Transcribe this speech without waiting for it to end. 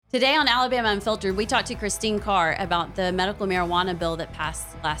Today on Alabama Unfiltered, we talked to Christine Carr about the medical marijuana bill that passed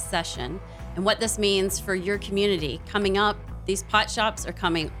last session and what this means for your community. Coming up, these pot shops are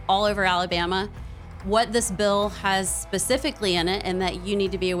coming all over Alabama. What this bill has specifically in it and that you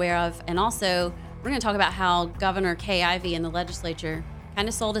need to be aware of. And also, we're going to talk about how Governor Kay Ivey and the legislature kind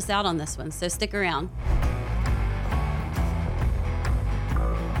of sold us out on this one. So stick around.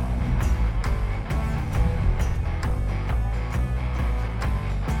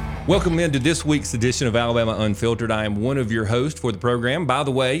 Welcome into this week's edition of Alabama Unfiltered. I am one of your hosts for the program. By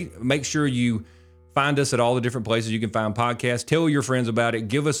the way, make sure you find us at all the different places you can find podcasts. Tell your friends about it.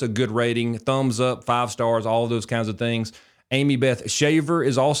 Give us a good rating, thumbs up, 5 stars, all of those kinds of things. Amy Beth Shaver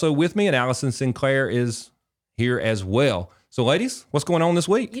is also with me, and Allison Sinclair is here as well. So, ladies, what's going on this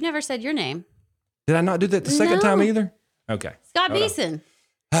week? You never said your name. Did I not do that the second time either? Okay. Scott Beeson.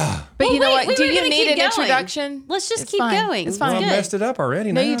 But you know what? Do you need an introduction? Let's just It's keep fine. going. It's fine. Well, I messed it up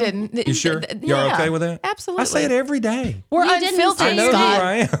already. No, now. you didn't. You sure? You're Yeah, okay with that? Absolutely. I say it every day. We're You didn't unfiltered, say I know who Scott.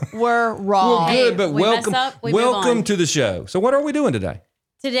 I am. We're wrong. Well, good, but we mess welcome, up, we move welcome on. to the show. So, what are we doing today?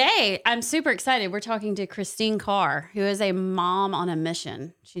 Today, I'm super excited. We're talking to Christine Carr, who is a mom on a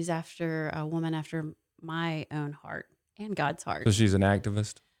mission. She's after a woman after my own heart and God's heart. So she's an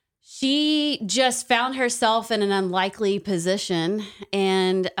activist. She just found herself in an unlikely position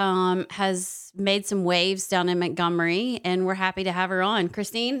and has made some waves down in Montgomery, and we're happy to have her on.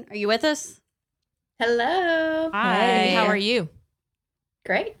 Christine, are you with us? Hello. Hi. Hey, how are you?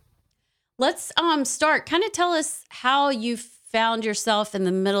 Great. Let's start. Kind of tell us how you found yourself in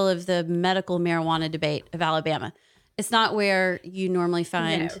the middle of the medical marijuana debate of Alabama. It's not where you normally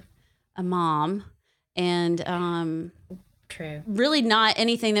find No. a mom, and True. really not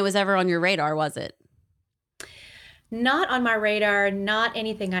anything that was ever on your radar, was it? Not on my radar, not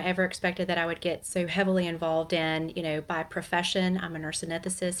anything I ever expected that I would get so heavily involved in. You know, by profession, I'm a nurse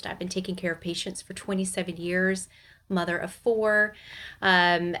anesthetist. I've been taking care of patients for 27 years, mother of 4.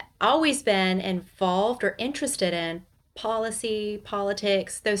 Always been involved or interested in policy,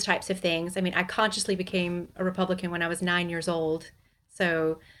 politics, those types of things. I mean, I consciously became a Republican when I was 9 years old.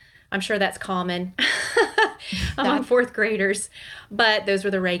 So I'm sure that's common among 4th graders, but those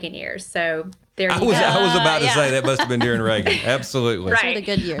were the Reagan years. So there you I go. was about to yeah. say that must have been during Reagan. Absolutely. Those were the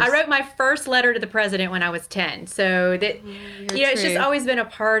good years. I wrote my first letter to the president when I was 10. So that, it's just true. always been a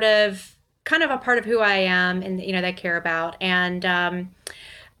part of who I am and, that I care about. And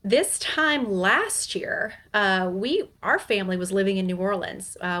this time last year, our family was living in New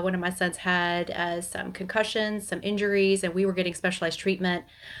Orleans. One of my sons had some concussions, some injuries, and we were getting specialized treatment.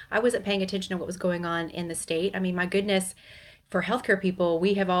 I wasn't paying attention to what was going on in the state. I mean, my goodness, for healthcare people,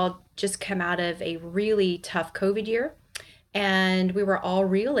 we have all just come out of a really tough COVID year. And we were all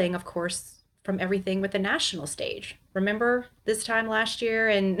reeling, of course, from everything with the national stage. Remember this time last year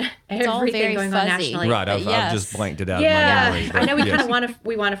and It's all everything very going on fuzzy. nationally? Right. I've Yes. just blanked it out Yeah, of my memory. I know we Yes. kind of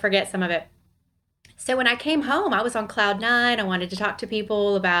want to forget some of it. So when I came home, I was on cloud 9. I wanted to talk to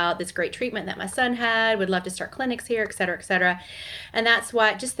people about this great treatment that my son had. Would love to start clinics here, et cetera, et cetera. And that's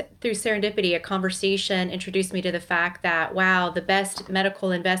why, just through serendipity, a conversation introduced me to the fact that, wow, the best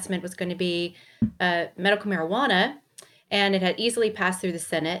medical investment was going to be medical marijuana. And it had easily passed through the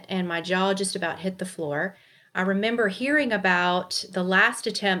Senate, and my jaw just about hit the floor. I remember hearing about the last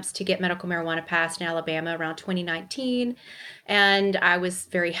attempts to get medical marijuana passed in Alabama around 2019. And I was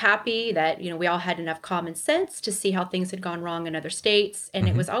very happy that, we all had enough common sense to see how things had gone wrong in other states. And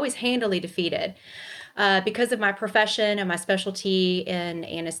it was always handily defeated. Because of my profession and my specialty in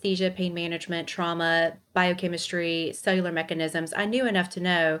anesthesia, pain management, trauma, biochemistry, cellular mechanisms, I knew enough to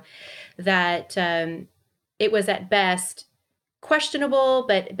know that it was at best questionable,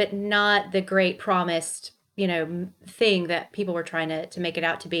 but not the great promised, thing that people were trying to make it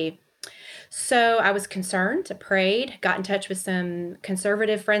out to be. So I was concerned, I prayed, got in touch with some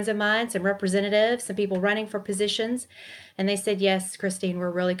conservative friends of mine, some representatives, some people running for positions. And they said, yes, Christine, we're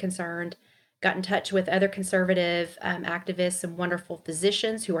really concerned. Got in touch with other conservative activists, some wonderful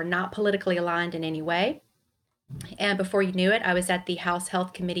physicians who are not politically aligned in any way. And before you knew it, I was at the House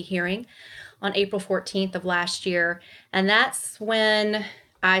Health Committee hearing on April 14th of last year. And that's when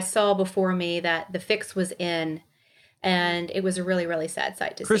I saw before me that the fix was in. And it was a really, really sad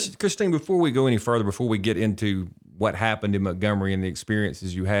sight to see. Christine, before we go any further, before we get into what happened in Montgomery and the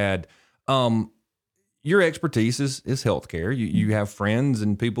experiences you had, your expertise is healthcare. You have friends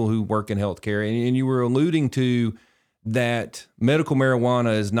and people who work in healthcare, and you were alluding to that medical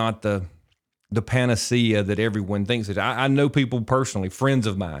marijuana is not the panacea that everyone thinks it. I know people personally, friends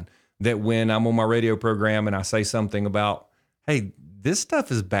of mine, that when I'm on my radio program and I say something about, hey, this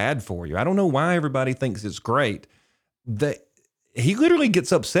stuff is bad for you. I don't know why everybody thinks it's great. That he literally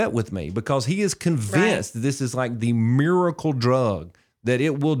gets upset with me because he is convinced this is like the miracle drug, that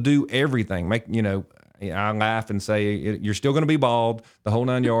it will do everything. I laugh and say, you're still going to be bald, the whole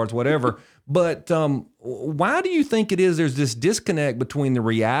 9 yards, whatever. But why do you think it is there's this disconnect between the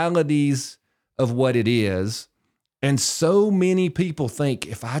realities of what it is, and so many people think,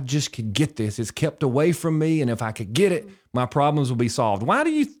 if I just could get this, it's kept away from me, and if I could get it, my problems will be solved. Why do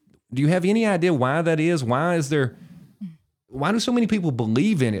you have any idea why that is? Why do so many people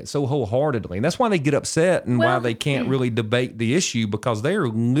believe in it so wholeheartedly? And that's why they get upset, and why they can't really debate the issue, because they're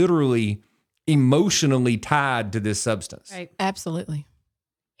literally emotionally tied to this substance. Right. Absolutely.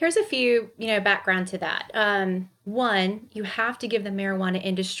 Here's a few, background to that. One, you have to give the marijuana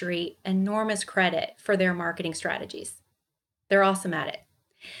industry enormous credit for their marketing strategies. They're awesome at it.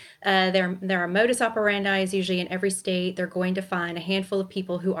 There are modus operandi usually in every state. They're going to find a handful of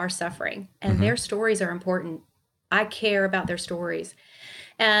people who are suffering, and their stories are important. I care about their stories.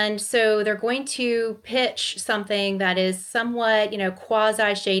 And so they're going to pitch something that is somewhat,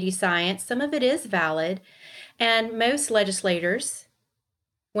 quasi shady science. Some of it is valid. And most legislators,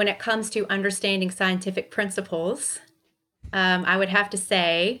 when it comes to understanding scientific principles, I would have to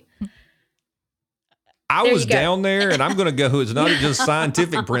say, I was down there, and I'm going to go, it's not just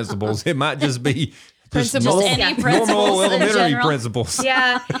scientific principles. It might just be just normal elementary principles.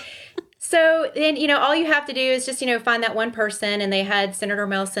 Yeah. So then, all you have to do is just, find that one person, and they had Senator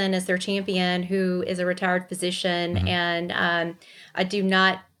Melson as their champion, who is a retired physician. And I do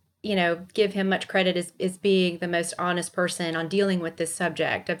not, give him much credit as being the most honest person on dealing with this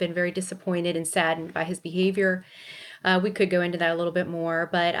subject. I've been very disappointed and saddened by his behavior. We could go into that a little bit more,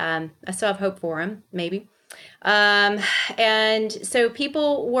 but I still have hope for him, maybe. And so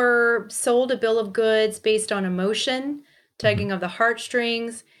people were sold a bill of goods based on emotion, tugging of the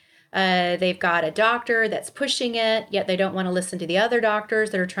heartstrings. They've got a doctor that's pushing it, yet they don't want to listen to the other doctors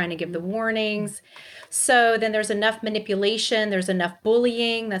that are trying to give the warnings. So then there's enough manipulation, there's enough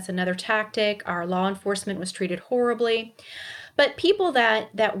bullying. That's another tactic. Our law enforcement was treated horribly. But people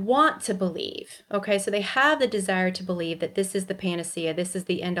that want to believe, okay, so they have the desire to believe that this is the panacea, this is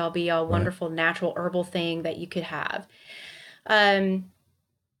the end-all be-all, wonderful natural herbal thing that you could have.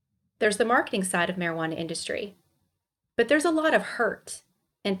 There's the marketing side of marijuana industry, but there's a lot of hurt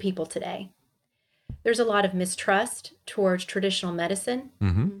in people today. There's a lot of mistrust towards traditional medicine.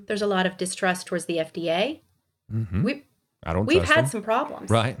 There's a lot of distrust towards the FDA. We've had some problems.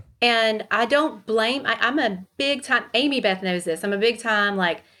 Right. And I don't blame, I'm a big time, Amy Beth knows this. I'm a big time,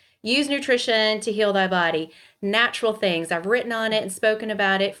 use nutrition to heal thy body, natural things. I've written on it and spoken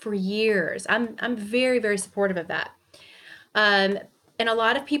about it for years. I'm very, very supportive of that. And a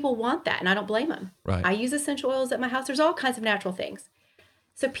lot of people want that, and I don't blame them. Right. I use essential oils at my house. There's all kinds of natural things.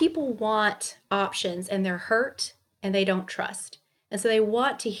 So people want options, and they're hurt, and they don't trust. And so they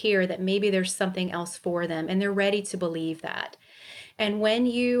want to hear that maybe there's something else for them, and they're ready to believe that. And when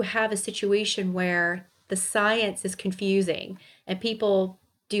you have a situation where the science is confusing and people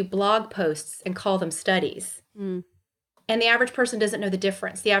do blog posts and call them studies, and the average person doesn't know the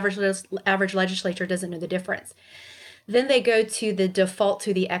difference, the average legislator doesn't know the difference, then they go to the default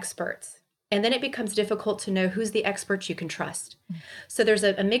to the experts. And then it becomes difficult to know who's the experts you can trust. So there's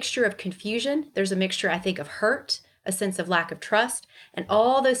a mixture of confusion. There's a mixture, I think, of hurt, a sense of lack of trust, and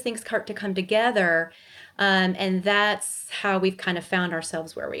all those things start to come together. And that's how we've kind of found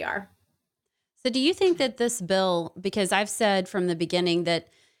ourselves where we are. So do you think that this bill, because I've said from the beginning that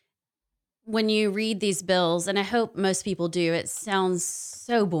when you read these bills, and I hope most people do, it sounds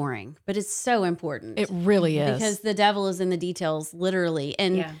so boring, but it's so important. It really is. Because the devil is in the details, literally.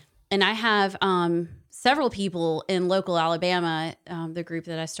 And I have several people in local Alabama, the group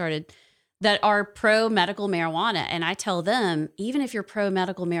that I started, that are pro-medical marijuana. And I tell them, even if you're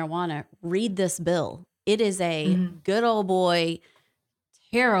pro-medical marijuana, read this bill. It is a good old boy,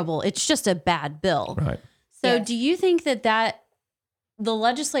 terrible. It's just a bad bill. Right. So do you think that the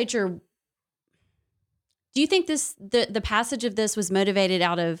legislature, do you think the passage of this was motivated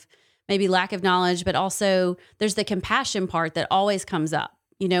out of maybe lack of knowledge, but also there's the compassion part that always comes up?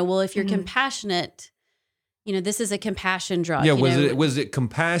 If you're compassionate, this is a compassion drug. Yeah. Was it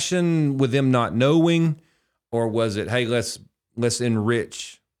compassion with them not knowing, or was it, hey, let's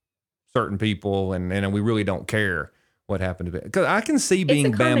enrich certain people and we really don't care what happened to it? Because I can see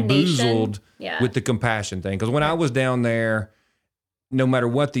being bamboozled with the compassion thing. Because when I was down there, no matter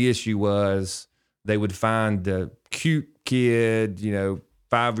what the issue was, they would find the cute kid,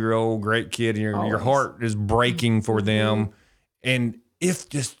 5-year-old great kid, and your heart is breaking for them. And if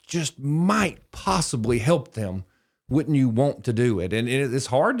this just might possibly help them, wouldn't you want to do it? And it's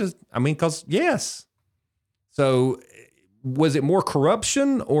hard to, because yes. So Was it more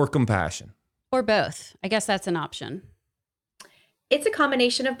corruption or compassion? Or both? I guess that's an option. It's a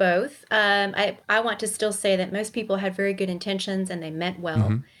combination of both. I want to still say that most people had very good intentions and they meant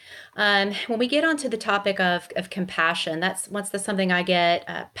well. When we get onto the topic of compassion, that's something I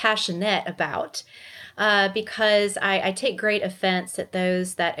get passionate about because I take great offense at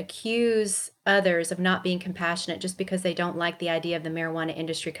those that accuse others of not being compassionate just because they don't like the idea of the marijuana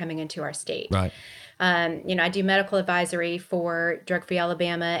industry coming into our state. Right. I do medical advisory for Drug Free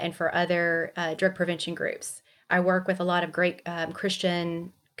Alabama and for other drug prevention groups. I work with a lot of great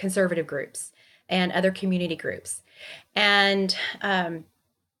Christian conservative groups and other community groups. And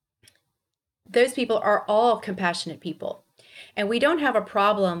those people are all compassionate people. And we don't have a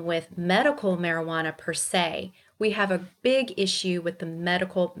problem with medical marijuana per se. We have a big issue with the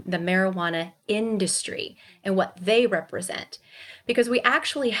marijuana industry and what they represent. Because we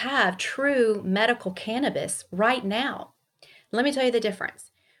actually have true medical cannabis right now. Let me tell you the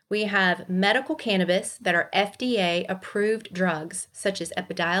difference. We have medical cannabis that are FDA approved drugs, such as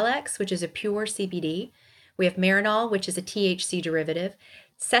Epidiolex, which is a pure CBD. We have Marinol, which is a THC derivative,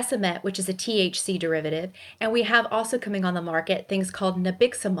 Sesamet, which is a THC derivative. And we have also coming on the market things called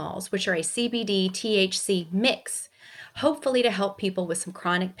nabiximols, which are a CBD THC mix, hopefully to help people with some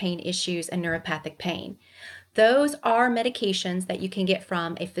chronic pain issues and neuropathic pain. Those are medications that you can get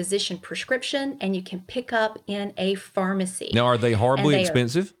from a physician prescription and you can pick up in a pharmacy. Now, are they horribly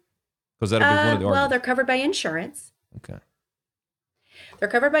expensive? Because that'll be one of the arguments. Well, they're covered by insurance. Okay. They're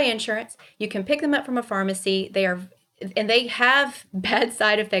covered by insurance. You can pick them up from a pharmacy. And they have bad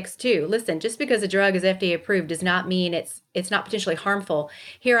side effects too. Listen, just because a drug is FDA approved does not mean it's not potentially harmful.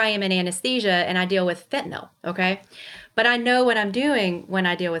 Here I am in anesthesia and I deal with fentanyl, okay? But I know what I'm doing when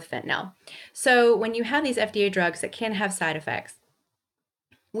I deal with fentanyl. So when you have these FDA drugs that can have side effects,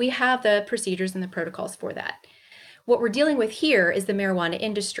 we have the procedures and the protocols for that. What we're dealing with here is the marijuana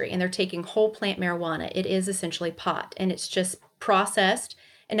industry, and they're taking whole plant marijuana. It is essentially pot, and it's just processed.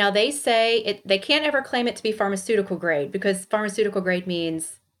 And now they say they can't ever claim it to be pharmaceutical grade because pharmaceutical grade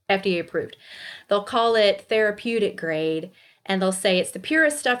means FDA approved. They'll call it therapeutic grade, and they'll say it's the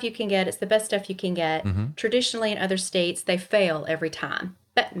purest stuff you can get. It's the best stuff you can get. Traditionally, in other states, they fail every time.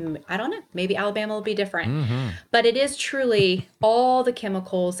 But I don't know. Maybe Alabama will be different. But it is truly all the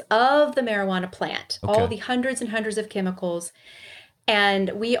chemicals of the marijuana plant, all the hundreds and hundreds of chemicals. And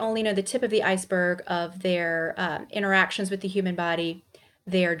we only know the tip of the iceberg of their interactions with the human body,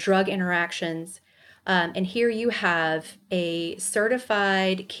 their drug interactions. And here you have a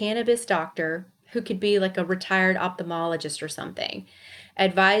certified cannabis doctor who could be like a retired ophthalmologist or something,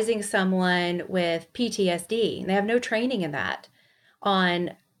 advising someone with PTSD. They have no training in that,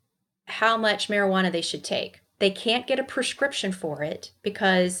 on how much marijuana they should take. They can't get a prescription for it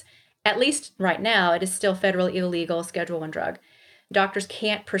because, at least right now, it is still federally illegal, Schedule I drug. Doctors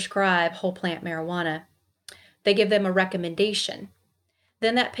can't prescribe whole plant marijuana. They give them a recommendation.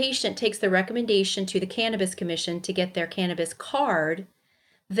 Then that patient takes the recommendation to the Cannabis Commission to get their cannabis card.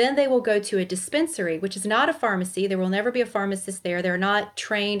 Then they will go to a dispensary, which is not a pharmacy. There will never be a pharmacist there. There are not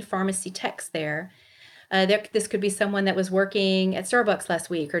trained pharmacy techs there. This could be someone that was working at Starbucks last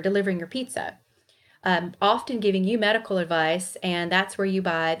week or delivering your pizza, often giving you medical advice, and that's where you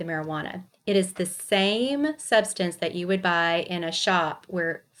buy the marijuana. It is the same substance that you would buy in a shop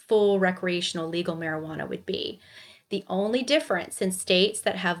where full recreational legal marijuana would be. The only difference in states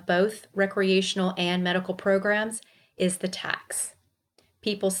that have both recreational and medical programs is the tax.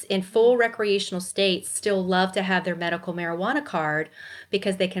 People in full recreational states still love to have their medical marijuana card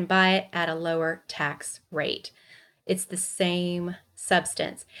because they can buy it at a lower tax rate. It's the same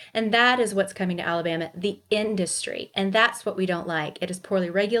substance. And that is what's coming to Alabama, the industry. And that's what we don't like. It is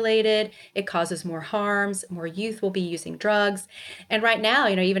poorly regulated. It causes more harms. More youth will be using drugs. And right now,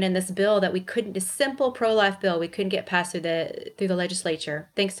 even in this bill that this simple pro-life bill, we couldn't get passed through the legislature,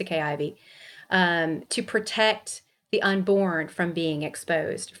 thanks to Kay Ivey, to protect the unborn from being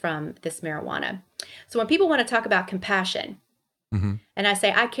exposed from this marijuana. So when people want to talk about compassion, and I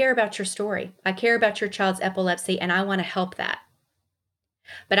say, I care about your story, I care about your child's epilepsy, and I want to help that.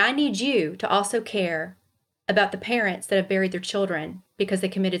 But I need you to also care about the parents that have buried their children because they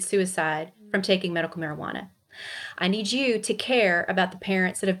committed suicide from taking medical marijuana. I need you to care about the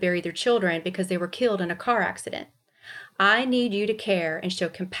parents that have buried their children because they were killed in a car accident. I need you to care and show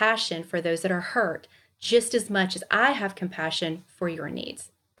compassion for those that are hurt, just as much as I have compassion for your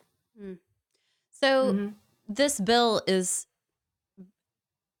needs. So this bill is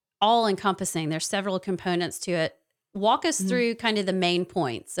all encompassing. There's several components to it. Walk us through kind of the main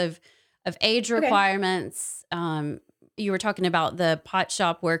points of age requirements. You were talking about the pot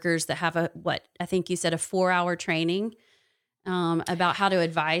shop workers that have I think you said a 4-hour training. about how to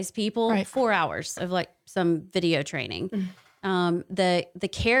advise people. Right. 4 hours of like some video training. The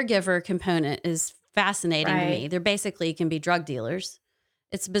caregiver component is fascinating to me. They're basically can be drug dealers.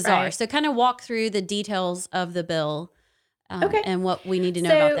 It's bizarre. Right. So kind of walk through the details of the bill and what we need to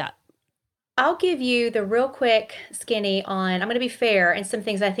know about that. I'll give you the real quick skinny on, I'm going to be fair, and some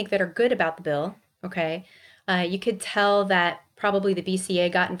things I think that are good about the bill. Okay. You could tell that probably the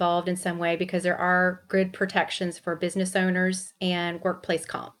BCA got involved in some way because there are good protections for business owners and workplace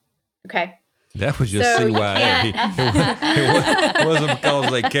comp. Okay. That was just CYA. It wasn't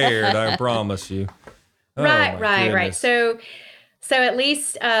because they cared, I promise you. Oh, Right. So at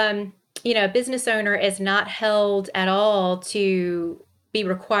least, a business owner is not held at all to be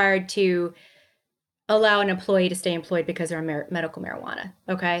required to allow an employee to stay employed because they're on medical marijuana.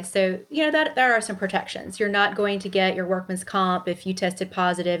 Okay. So, that there are some protections. You're not going to get your workman's comp if you tested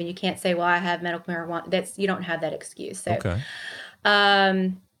positive and you can't say, well, I have medical marijuana. You don't have that excuse. So, okay.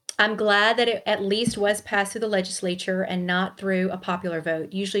 I'm glad that it at least was passed through the legislature and not through a popular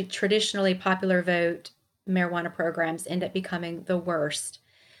vote. Usually, traditionally, popular vote marijuana programs end up becoming the worst.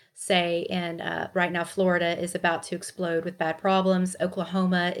 Say, and right now, Florida is about to explode with bad problems.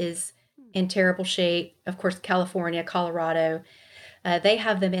 Oklahoma is in terrible shape. Of course, California, Colorado, they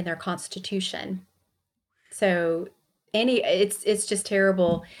have them in their constitution. So it's just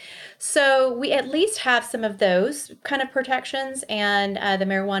terrible. So we at least have some of those kind of protections, and the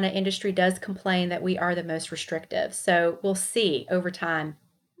marijuana industry does complain that we are the most restrictive. So we'll see over time.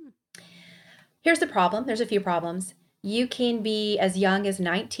 Here's the problem. There's a few problems. You can be as young as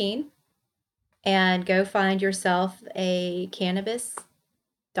 19 and go find yourself a cannabis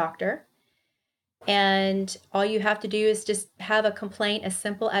doctor. And all you have to do is just have a complaint as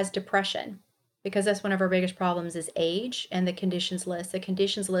simple as depression, because that's one of our biggest problems is age and the conditions list. The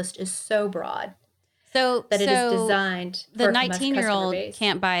conditions list is so broad that it is designed for the 19-year-old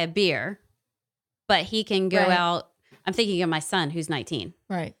can't buy a beer, but he can go out. I'm thinking of my son who's 19.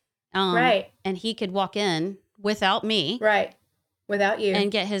 Right. And he could walk in without me. Right. Without you.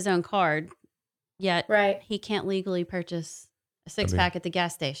 And get his own card. Yet he can't legally purchase a 6-pack at the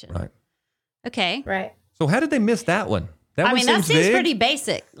gas station. Right. Okay. Right. So how did they miss that one? That seems pretty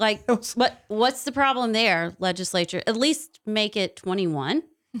basic. Like, what's the problem there, legislature? At least make it 21.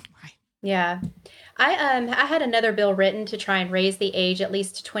 Right. Yeah. I had another bill written to try and raise the age at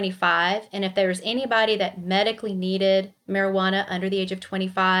least to 25. And if there was anybody that medically needed marijuana under the age of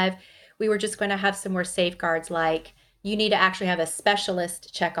 25, we were just going to have some more safeguards, like you need to actually have a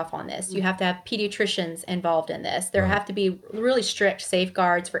specialist check off on this. You have to have pediatricians involved in this. There have to be really strict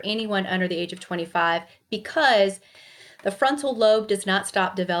safeguards for anyone under the age of 25, because the frontal lobe does not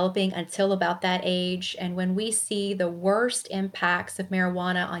stop developing until about that age. And when we see the worst impacts of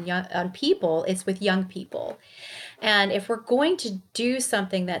marijuana on people, it's with young people. And if we're going to do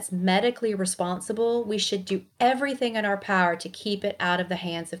something that's medically responsible, we should do everything in our power to keep it out of the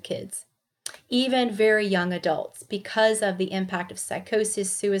hands of kids, even very young adults, because of the impact of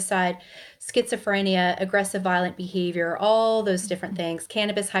psychosis, suicide, schizophrenia, aggressive violent behavior, all those different things,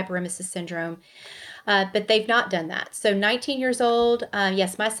 cannabis hyperemesis syndrome. But they've not done that. So 19 years old,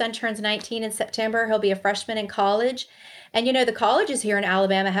 yes, my son turns 19 in September. He'll be a freshman in college. And, the colleges here in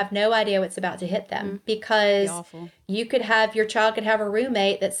Alabama have no idea what's about to hit them, because your child could have a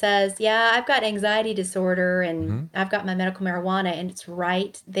roommate that says, yeah, I've got anxiety disorder and I've got my medical marijuana, and it's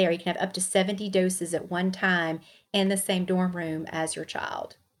right there. You can have up to 70 doses at one time in the same dorm room as your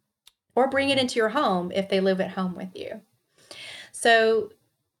child, or bring it into your home if they live at home with you. So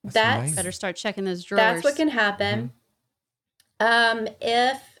that's better start checking those drawers. That's what can happen.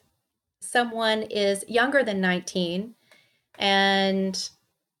 If someone is younger than 19 and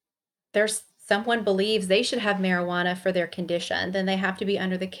someone believes they should have marijuana for their condition, then they have to be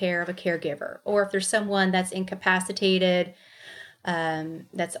under the care of a caregiver. Or if there's someone that's incapacitated,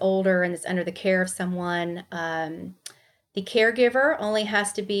 that's older and that's under the care of someone, the caregiver only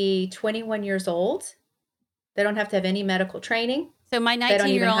has to be 21 years old. They don't have to have any medical training. So my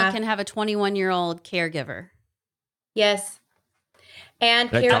 19-year-old can have a 21-year-old caregiver. Yes. And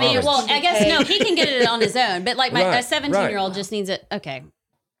I guess no, he can get it on his own. But like a 17-year-old just needs it. Okay.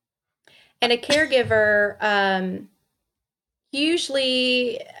 And a caregiver,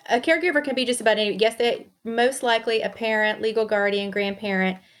 usually a caregiver can be just about any. Yes, most likely a parent, legal guardian,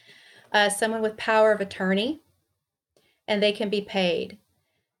 grandparent, someone with power of attorney, and they can be paid.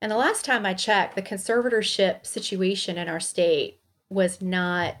 And the last time I checked, the conservatorship situation in our state was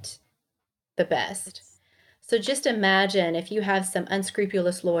not the best. So just imagine if you have some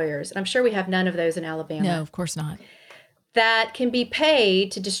unscrupulous lawyers, and I'm sure we have none of those in Alabama. No, of course not. That can be paid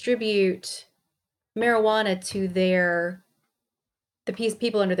to distribute marijuana to their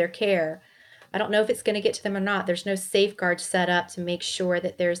people under their care. I don't know if it's going to get to them or not. There's no safeguards set up to make sure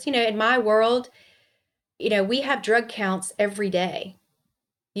that there's, in my world, we have drug counts every day.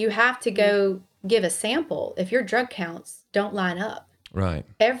 You have to go give a sample if your drug counts don't line up. Right.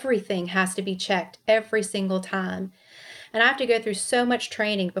 Everything has to be checked every single time. And I have to go through so much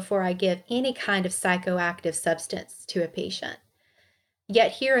training before I give any kind of psychoactive substance to a patient.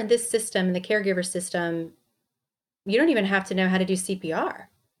 Yet here in this system, in the caregiver system, you don't even have to know how to do CPR.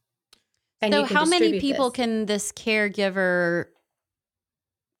 And so how many people can this caregiver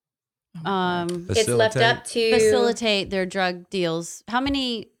it's left up to facilitate their drug deals? How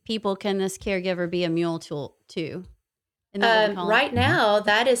many people can this caregiver be a mule to? Right now,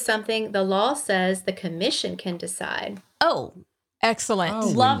 that is something the law says the commission can decide. Oh, excellent. Oh,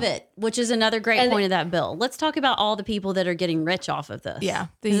 love it. Which is another great point of that bill. Let's talk about all the people that are getting rich off of this. Yeah.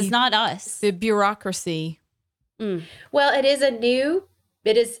 It's not us. The bureaucracy. Well, it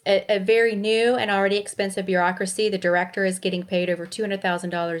is a very new and already expensive bureaucracy. The director is getting paid over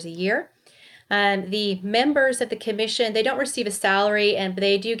 $200,000 a year. The members of the commission, they don't receive a salary, but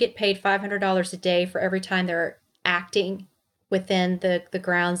they do get paid $500 a day for every time they're acting within the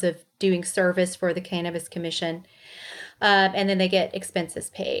grounds of doing service for the Cannabis Commission. And then they get expenses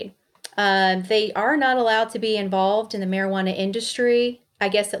paid. They are not allowed to be involved in the marijuana industry, I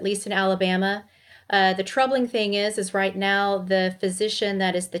guess at least in Alabama. The troubling thing is right now the physician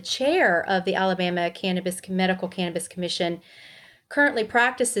that is the chair of the Alabama Medical Cannabis Commission currently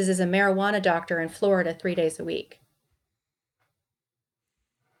practices as a marijuana doctor in Florida 3 days a week.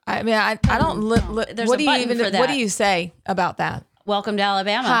 I mean, I don't. What do you say about that? Welcome to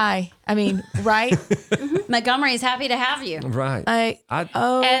Alabama. Hi. I mean, right? Montgomery is happy to have you. Right.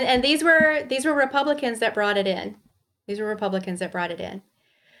 And these were Republicans that brought it in.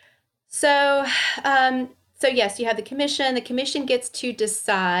 So yes, you have the commission. The commission gets to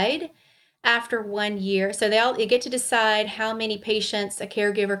decide after 1 year. So they get to decide how many patients a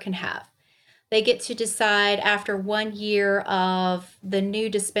caregiver can have. They get to decide after 1 year of the new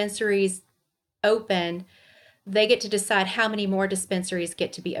dispensaries open, they get to decide how many more dispensaries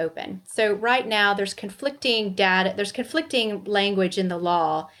get to be open. So right now there's conflicting data, there's conflicting language in the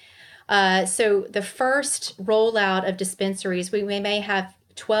law. So the first rollout of dispensaries, we may have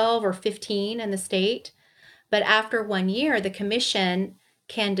 12 or 15 in the state, but after 1 year, the commission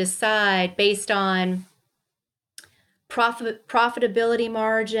can decide based on profitability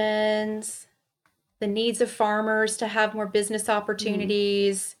margins, the needs of farmers to have more business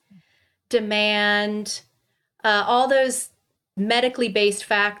opportunities, demand, all those medically based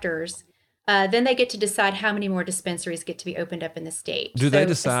factors. Then they get to decide how many more dispensaries get to be opened up in the state. Do they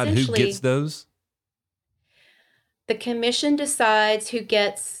decide who gets those? The commission decides who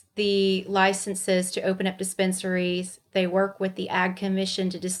gets the licenses to open up dispensaries. They work with the Ag Commission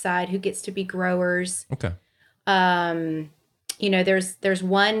to decide who gets to be growers. Okay. There's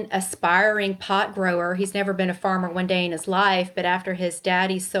one aspiring pot grower. He's never been a farmer one day in his life, but after his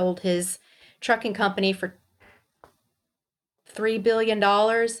daddy sold his trucking company for $3 billion,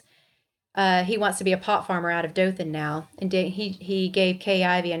 he wants to be a pot farmer out of Dothan now. And he gave Kay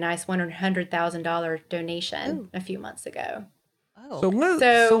Ivey a nice $100,000 donation a few months ago. Oh.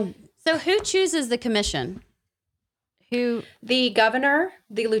 So who chooses the commission? Who? The governor,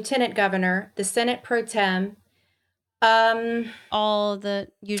 the lieutenant governor, the Senate pro tem, all the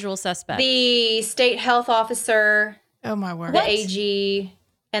usual suspects. The state health officer. Oh my word. The AG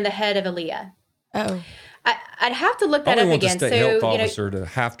and the head of ALEA. Oh. I'd have to look that up again. I want the state health officer to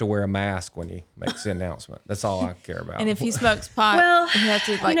have to wear a mask when he makes the announcement. That's all I care about. And if he smokes pot, he has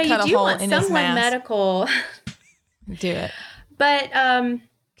to cut a hole in his mask. Medical. Do it. But, so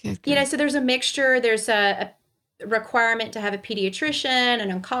there's a mixture. There's a requirement to have a pediatrician, an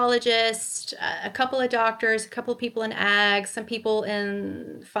oncologist, a couple of doctors, a couple of people in ag, some people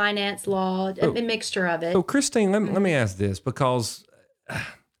in finance, law, a mixture of it. So, Christine, let me ask this, because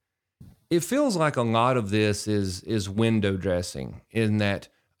it feels like a lot of this is window dressing, in that,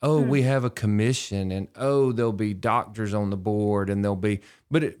 we have a commission, and there'll be doctors on the board, and there'll be,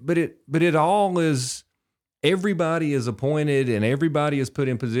 but it all is, everybody is appointed and everybody is put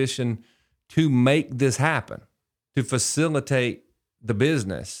in position to make this happen, to facilitate the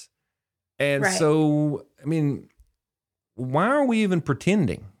business. And so, I mean, why are we even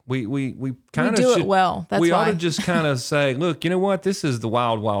pretending? We kind of do it well. That's we why. ought to just kind of say, look, you know what? This is the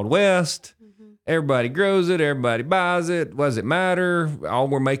wild, wild west. Everybody grows it. Everybody buys it. What does it matter? All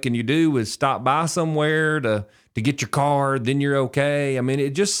we're making you do is stop by somewhere to get your card. Then you're okay. I mean,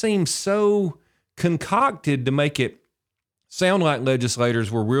 it just seems so concocted to make it sound like legislators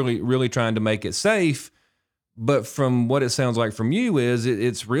were really, really trying to make it safe, But from what it sounds like from you is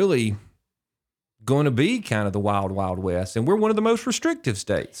it's really going to be kind of the wild, wild west. And we're one of the most restrictive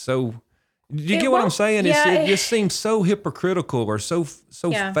states. So do you get what I'm saying? Yeah, it just seems so hypocritical or so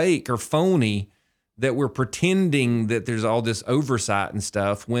fake or phony that we're pretending that there's all this oversight and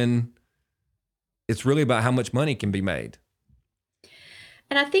stuff when it's really about how much money can be made.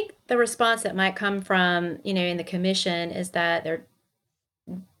 And I think the response that might come from, in the commission is that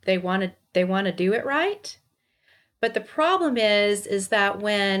they want to do it right. But the problem is that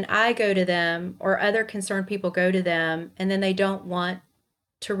when I go to them or other concerned people go to them, and then they don't want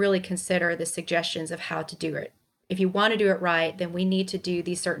to really consider the suggestions of how to do it. If you want to do it right, then we need to do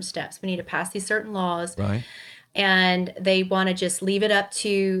these certain steps. We need to pass these certain laws. Right. And they want to just leave it up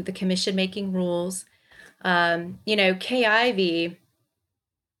to the commission making rules. Kay Ivey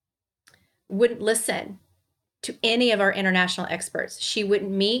wouldn't listen to any of our international experts. She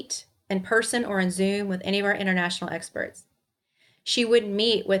wouldn't meet in person or in Zoom with any of our international experts. She wouldn't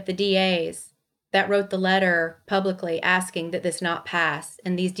meet with the DAs that wrote the letter publicly asking that this not pass.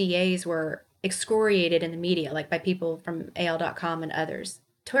 And these DAs were excoriated in the media, like by people from AL.com and others,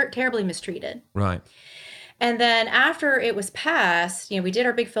 terribly mistreated. Right. And then after it was passed, we did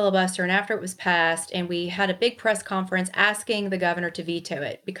our big filibuster, and after it was passed, and we had a big press conference asking the governor to veto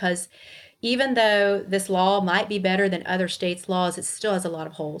it, because even though this law might be better than other states' laws, it still has a lot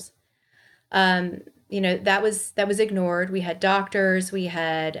of holes. That was ignored. We had doctors, we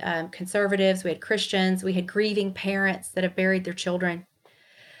had conservatives, we had Christians, we had grieving parents that have buried their children.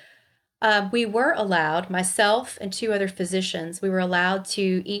 We were allowed, myself and 2 other physicians, we were allowed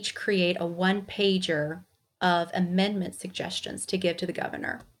to each create a 1-pager of amendment suggestions to give to the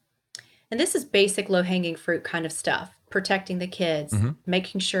governor. And this is basic low-hanging fruit kind of stuff, protecting the kids,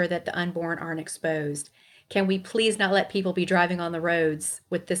 making sure that the unborn aren't exposed. Can we please not let people be driving on the roads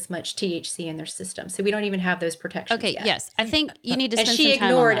with this much THC in their system? So we don't even have those protections Okay, yet. yes. I think you need to spend and some she time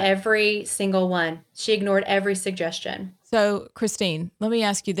ignored on that. every single one. She ignored every suggestion. So, Christine, let me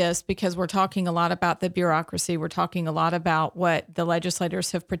ask you this, because we're talking a lot about the bureaucracy. We're talking a lot about what the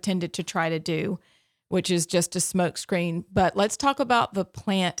legislators have pretended to try to do, which is just a smokescreen. But let's talk about the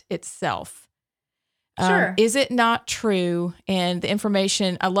plant itself. Sure. Is it not true? And the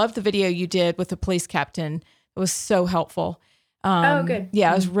information, I love the video you did with the police captain. It was so helpful. Good.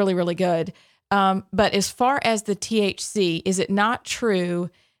 Yeah, it was really, really good. But as far as the THC, is it not true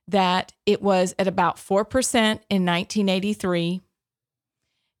that it was at about 4% in 1983,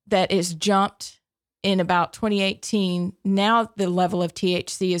 that it's jumped in about 2018? Now the level of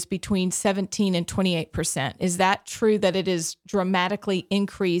THC is between 17 and 28%. Is that true, that it is dramatically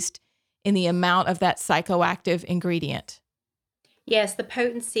increased in the amount of that psychoactive ingredient? Yes, the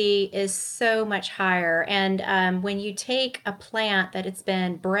potency is so much higher. And when you take a plant that it's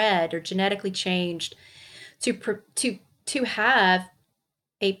been bred or genetically changed to have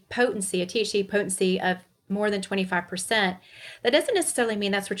a potency, a THC potency of more than 25%, that doesn't necessarily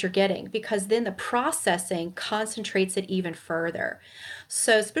mean that's what you're getting, because then the processing concentrates it even further.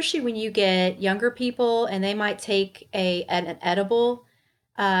 So especially when you get younger people and they might take an edible,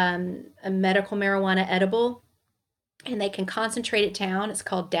 a medical marijuana edible, and they can concentrate it down. It's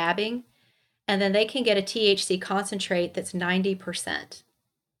called dabbing. And then they can get a THC concentrate that's 90%.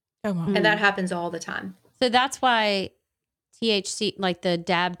 Oh, wow. And that happens all the time. So that's why THC, like the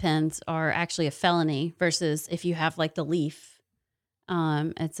dab pens, are actually a felony versus if you have like the leaf,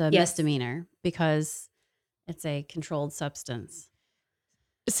 it's a misdemeanor because it's a controlled substance.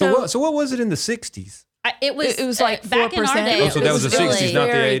 So what was it in the 60s? It was like back 4%. in our day. So that was the 60s, not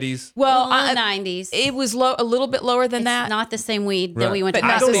the 80s? Well, the 90s. It was a little bit lower than that. Not the same weed that we went to. But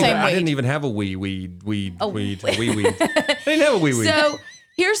not the same I weed. didn't even have a weed. I didn't have a weed. So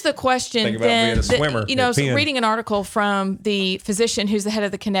here's the question. Think about being a swimmer. I was reading an article from the physician who's the head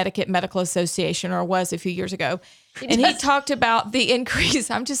of the Connecticut Medical Association, or was a few years ago. And he talked about the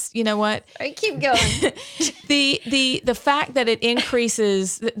increase. I'm just, you know what? I keep going. The fact that it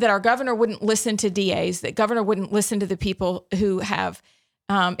increases, that our governor wouldn't listen to DAs, that governor wouldn't listen to the people who have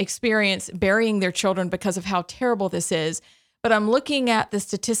experienced burying their children because of how terrible this is. But I'm looking at the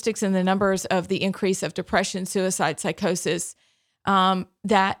statistics and the numbers of the increase of depression, suicide, psychosis,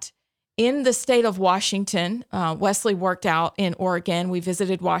 that in the state of Washington, Wesley worked out in Oregon. We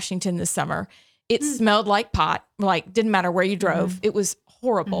visited Washington this summer. It smelled like pot, like didn't matter where you drove. It was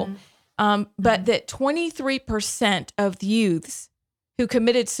horrible. But that 23% of the youths who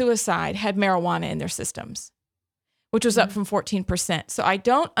committed suicide had marijuana in their systems, which was up from 14%. So I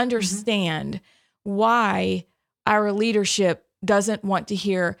don't understand why our leadership doesn't want to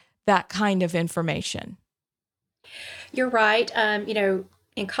hear that kind of information. You're right.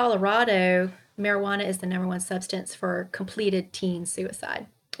 In Colorado, marijuana is the number one substance for completed teen suicide.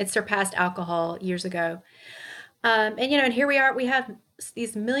 It surpassed alcohol years ago. And here we are, we have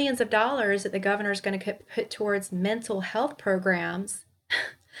these millions of dollars that the governor is going to put towards mental health programs,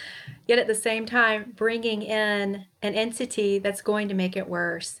 yet at the same time bringing in an entity that's going to make it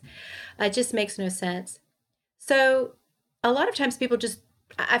worse. It just makes no sense. So a lot of times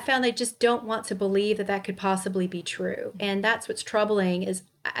I found they just don't want to believe that could possibly be true. And that's what's troubling is,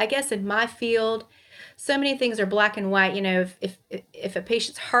 I guess in my field, so many things are black and white. If a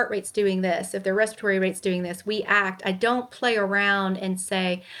patient's heart rate's doing this, if their respiratory rate's doing this, we act. I don't play around and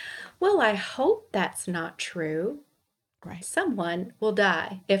say, well, I hope that's not true. Right. Someone will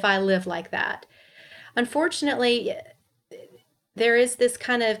die if I live like that. Unfortunately, there is this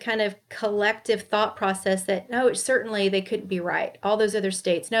kind of collective thought process that, no, certainly they couldn't be right. All those other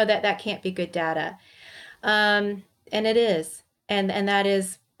states, no, that can't be good data. And it is. And that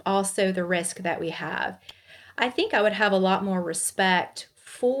is also the risk that we have. I think I would have a lot more respect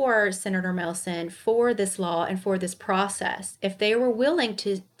for Senator Melson, for this law and for this process, if they were willing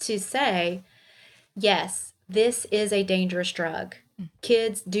to say, yes, this is a dangerous drug.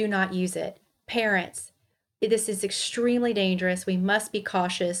 Kids do not use it. Parents, this is extremely dangerous. We must be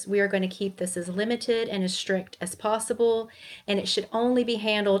cautious. We are going to keep this as limited and as strict as possible, and it should only be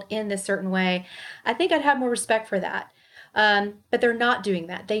handled in this certain way. I think I'd have more respect for that. But they're not doing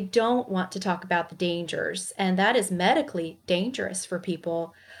that. They don't want to talk about the dangers, and that is medically dangerous for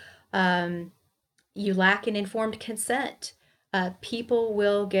people. You lack an informed consent. People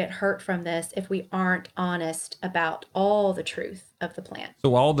will get hurt from this if we aren't honest about all the truth of the plant.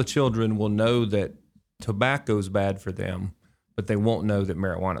 So all the children will know that tobacco's bad for them, but they won't know that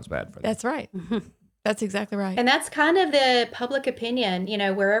marijuana's bad for them. That's right. That's exactly right. And that's kind of the public opinion,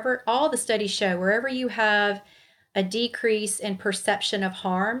 wherever all the studies show, wherever you have a decrease in perception of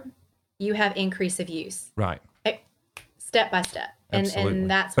harm, you have increase of use. Right. Step by step. Absolutely. And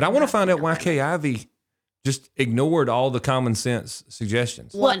that's But I want to find out why Kay Ivey just ignored all the common sense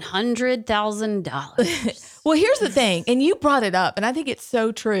suggestions. $100,000. Well, here's the thing, and you brought it up, and I think it's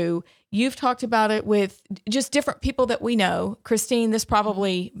so true. You've talked about it with just different people that we know. Christine,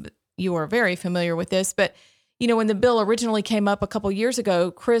 you are very familiar with this, but when the bill originally came up a couple years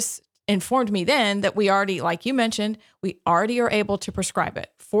ago, Chris informed me then that we already, like you mentioned, we already are able to prescribe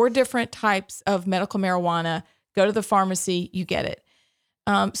it. 4 different types of medical marijuana. Go to the pharmacy, you get it.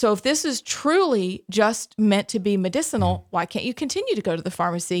 So if this is truly just meant to be medicinal, why can't you continue to go to the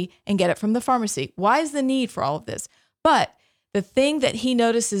pharmacy and get it from the pharmacy? Why is the need for all of this? But the thing that he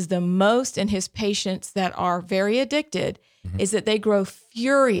notices the most in his patients that are very addicted is that they grow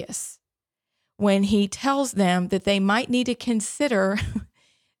furious when he tells them that they might need to consider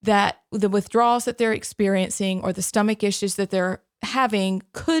that the withdrawals that they're experiencing or the stomach issues that they're having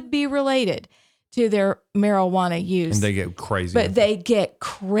could be related to their marijuana use. And they get crazy. But they get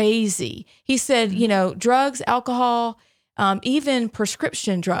crazy. He said, drugs, alcohol, even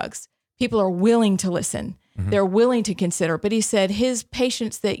prescription drugs, people are willing to listen. They're willing to consider. But he said his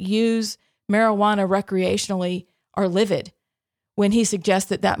patients that use marijuana recreationally are livid when he suggests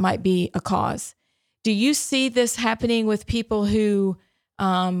that might be a cause. Do you see this happening with people who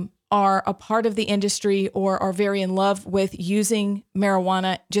are a part of the industry or are very in love with using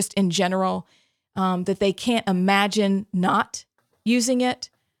marijuana just in general, that they can't imagine not using it?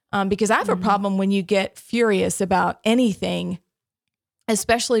 Because I have a problem when you get furious about anything,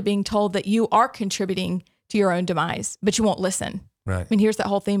 especially being told that you are contributing to your own demise, but you won't listen. Right. I mean, here's that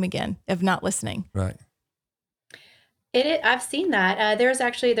whole theme again of not listening. Right. I've seen that. There's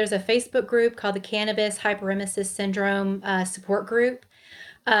a Facebook group called the Cannabis Hyperemesis Syndrome Support Group.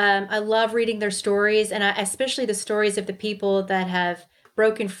 I love reading their stories, and especially the stories of the people that have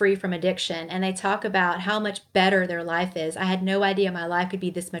broken free from addiction. And they talk about how much better their life is. I had no idea my life could be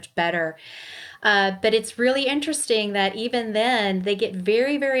this much better. But it's really interesting that even then they get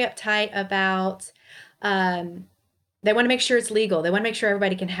very, very uptight about, they want to make sure it's legal. They want to make sure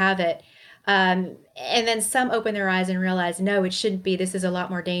everybody can have it. And then some open their eyes and realize, no, it shouldn't be. This is a lot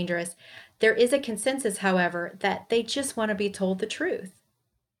more dangerous. There is a consensus, however, that they just want to be told the truth.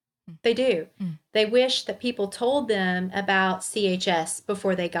 They do. They wish that people told them about CHS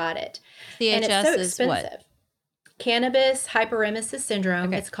before they got it. CHS and it's so is expensive. what? Cannabis Hyperemesis Syndrome.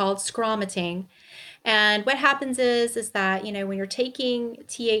 Okay. It's called scromiting. And what happens is that, when you're taking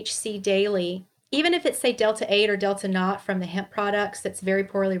THC daily, even if it's, say, Delta 8 or Delta Naught from the hemp products that's very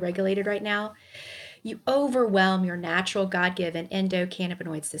poorly regulated right now, you overwhelm your natural God-given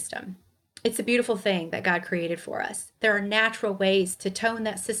endocannabinoid system. it's a beautiful thing that God created for us. There are natural ways to tone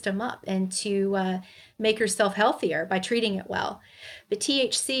that system up and to make yourself healthier by treating it well. But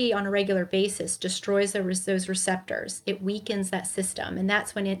THC on a regular basis destroys those receptors. It weakens that system. And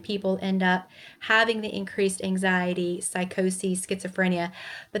that's when people end up having the increased anxiety, psychosis, schizophrenia.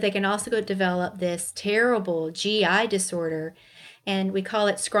 But they can also go develop this terrible GI disorder. And we call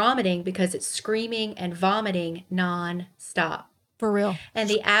it scromiting because it's screaming and vomiting nonstop. For real. And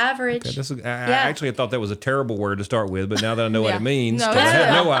the average... Okay, actually, I thought that was a terrible word to start with, but now that I know what it means, No, 'cause I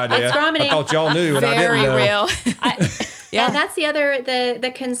had no. no idea. It's vomiting. I thought y'all knew, and I didn't Very know. real. Yeah. And that's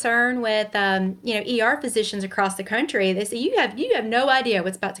the concern with ER physicians across the country. They say you have no idea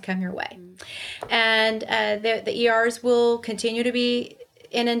what's about to come your way, and the ERs will continue to be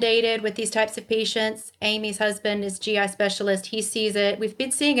inundated with these types of patients. Amy's husband is GI specialist. He sees it. We've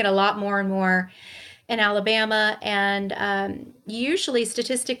been seeing it a lot more and more in Alabama, and usually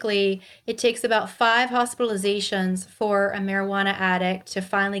statistically it takes about 5 hospitalizations for a marijuana addict to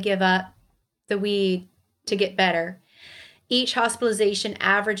finally give up the weed to get better. Each hospitalization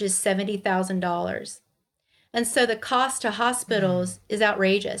averages $70,000. And so the cost to hospitals is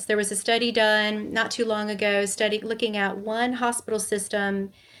outrageous. There was a study done not too long ago, looking at one hospital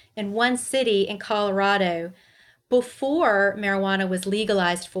system in one city in Colorado before marijuana was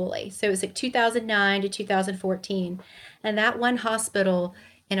legalized fully. So it was like 2009 to 2014. And that one hospital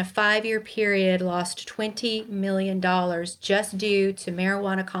in a 5-year period lost $20 million just due to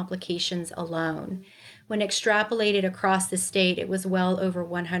marijuana complications alone. When extrapolated across the state, it was well over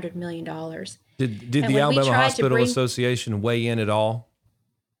 $100 million. Did the Alabama Hospital Association weigh in at all?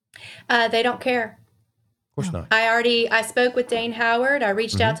 They don't care. Of course not. I spoke with Dane Howard. I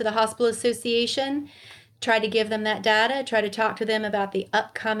reached out to the Hospital Association, tried to give them that data, tried to talk to them about the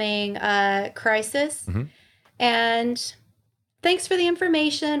upcoming crisis. And thanks for the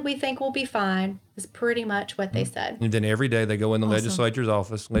information. We think we'll be fine, is pretty much what they said. And then every day they go in the legislator's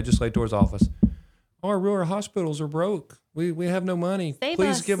office. Our hospitals are broke. We have no money. Save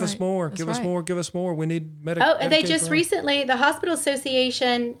Please us. give us more. Give us more. Give us more. We need medical. Oh, and they just recently, the Hospital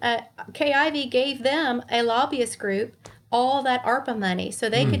Association, KIV gave them, a lobbyist group, all that ARPA money so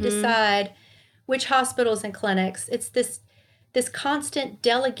they could decide which hospitals and clinics. It's this constant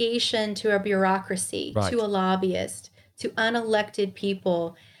delegation to a bureaucracy, to a lobbyist, to unelected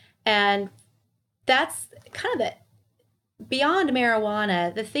people. And that's kind of the, beyond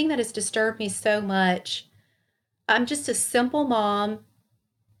marijuana, the thing that has disturbed me so much. I'm just a simple mom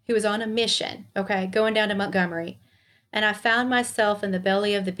who was on a mission, going down to Montgomery. And I found myself in the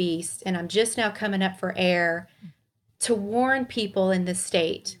belly of the beast, and I'm just now coming up for air to warn people in this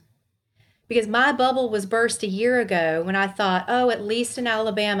state. Because my bubble was burst a year ago when I thought, at least in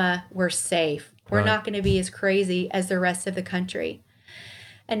Alabama, we're safe. We're not going to be as crazy as the rest of the country.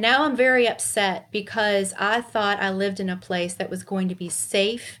 And now I'm very upset because I thought I lived in a place that was going to be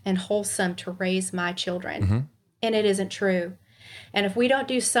safe and wholesome to raise my children. And it isn't true. And if we don't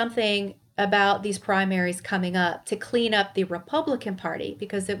do something about these primaries coming up to clean up the Republican Party,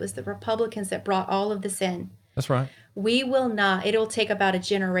 because it was the Republicans that brought all of this in. That's right. We will not. It'll take about a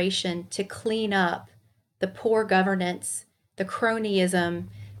generation to clean up the poor governance, the cronyism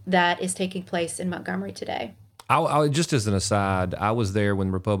that is taking place in Montgomery today. I just as an aside, I was there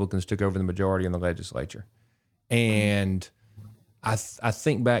when Republicans took over the majority in the legislature. And I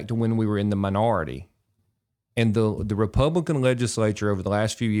think back to when we were in the minority. And the Republican legislature over the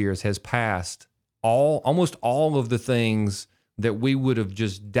last few years has passed almost all of the things that we would have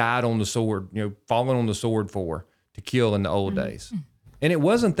just died on the sword, fallen on the sword for to kill in the old days. And it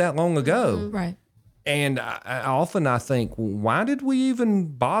wasn't that long ago. Right. And I often think, why did we even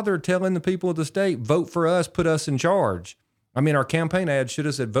bother telling the people of the state, vote for us, put us in charge? I mean, our campaign ad should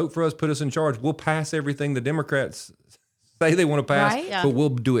have said, vote for us, put us in charge. We'll pass everything the Democrats say they want to pass, but we'll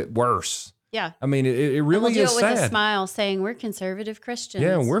do it worse. Yeah. I mean, it really we'll is do it sad. with a smile, saying we're conservative Christians.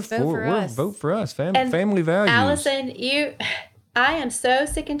 Yeah, we're us. vote for us. Family values. Allison, I am so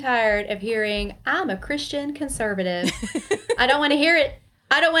sick and tired of hearing I'm a Christian conservative. I don't want to hear it.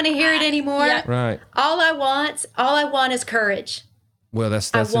 I don't want to hear it anymore. Yeah. Right. All I want is courage. Well,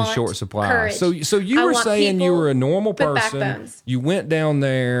 that's in short supply. Courage. So you were saying you were a normal person. Backbones. You went down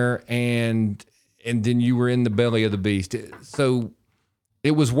there and then you were in the belly of the beast. So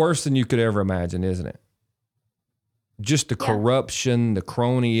it was worse than you could ever imagine, isn't it? Just the corruption, the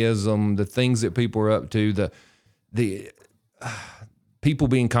cronyism, the things that people are up to, the people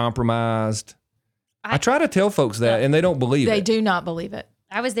being compromised. I try to tell folks that, and they don't believe it. They do not believe it.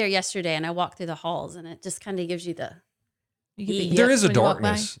 I was there yesterday, and I walked through the halls, and it just kind of gives you the You could be Yeah. There is a when you walk by.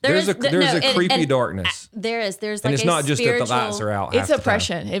 darkness. There There's is- a creepy darkness. There's like And it's a not just that the spiritual- lights are out. It's half the time.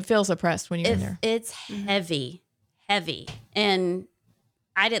 oppression. It feels oppressed when you're in there. It's heavy, and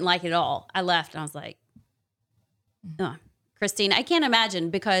I didn't like it at all. I left and I was like, oh, Christine, I can't imagine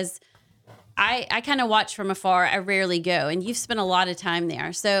because I kind of watch from afar. I rarely go, and you've spent a lot of time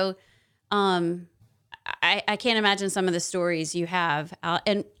there, so I can't imagine some of the stories you have.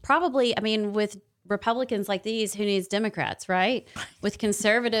 And probably, I mean, with Republicans like these, who needs Democrats, right? With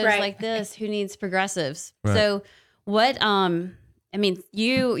conservatives Right. like this, who needs progressives? Right. So what? I mean,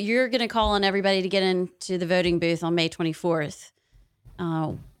 you're going to call on everybody to get into the voting booth on May 24th.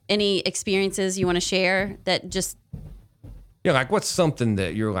 Any experiences you want to share that just Yeah, like what's something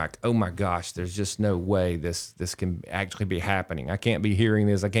that you're like, oh my gosh, there's just no way this can actually be happening. I can't be hearing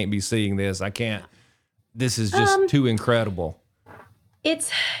this. I can't be seeing this. I can't. This is just too incredible.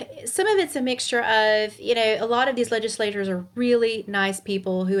 It's some of it's a mixture of, a lot of these legislators are really nice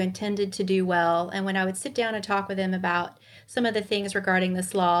people who intended to do well. And when I would sit down and talk with them about some of the things regarding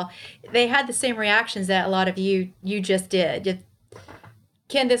this law, they had the same reactions that a lot of you just did.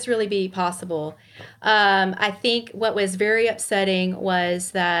 Can this really be possible? I think what was very upsetting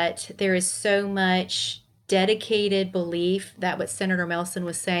was that there is so much dedicated belief that what Senator Melson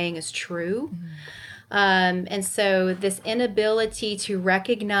was saying is true. Mm-hmm. And so this inability to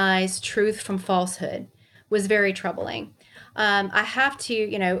recognize truth from falsehood was very troubling. I have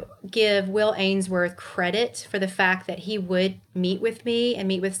to, give Will Ainsworth credit for the fact that he would meet with me and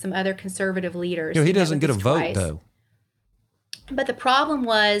meet with some other conservative leaders. He met doesn't with get a us vote twice. though. But the problem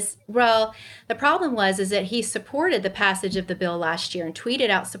was that he supported the passage of the bill last year and tweeted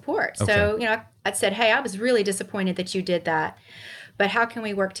out support. Okay. So, I said, hey, I was really disappointed that you did that. But how can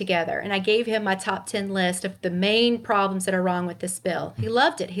we work together? And I gave him my top 10 list of the main problems that are wrong with this bill. He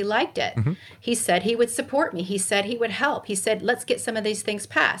loved it. He liked it. Mm-hmm. He said he would support me. He said he would help. He said, let's get some of these things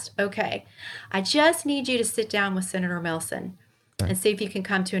passed. Okay. I just need you to sit down with Senator Melson and see if you can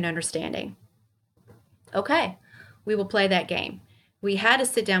come to an understanding. Okay. We will play that game. We had to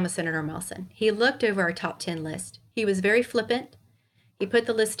sit down with Senator Melson. He looked over our top 10 list. He was very flippant. He put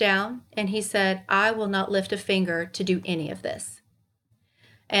the list down and he said, I will not lift a finger to do any of this.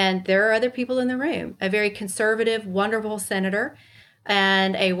 And there are other people in the room, a very conservative, wonderful senator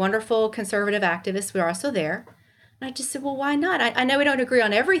and a wonderful conservative activist were also there. And I just said, well, why not? I know we don't agree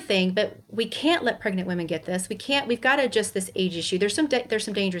on everything, but we can't let pregnant women get this. We've got to adjust this age issue. There's some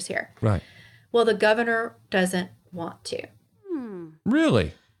dangers here. Right. Well, the governor doesn't want to.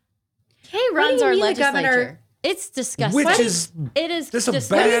 Really? Kay runs do you our mean the legislature. governor- It's disgusting. Which is It is this a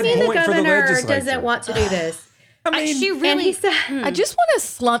disgusting. What do you bad mean the point for the governor legislature. doesn't want to do this? She And really. he said, I just want to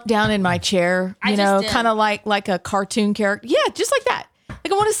slump down in my chair, I just did. kind of like a cartoon character. Yeah, just like that.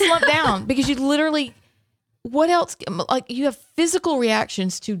 Like I want to slump down because you literally, what else? Like you have physical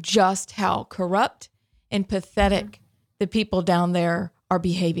reactions to just how corrupt and pathetic the people down there are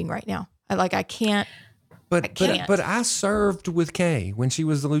behaving right now. I can't. But can't. but I served with Kay when she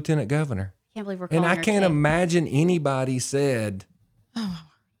was the lieutenant governor. Can't believe we're And calling I her can't Kay. imagine anybody said,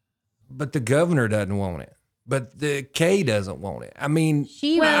 but the governor doesn't want it. But the Kay doesn't want it. I mean,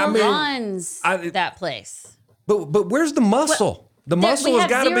 She runs that place. but where's the muscle? The muscle we has have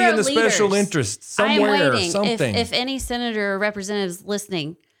got to be zero in the special leaders. interest I am somewhere or waiting. something. If any senator or representative is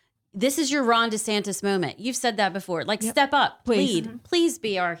listening, this is your Ron DeSantis moment. You've said that before. Like, step up, Please. lead. Please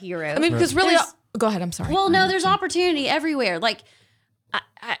be our hero. I mean, because really, There's- go ahead. I'm sorry. Well, no, there's opportunity everywhere. Like,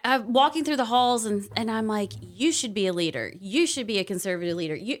 I'm walking through the halls and I'm like, you should be a leader. You should be a conservative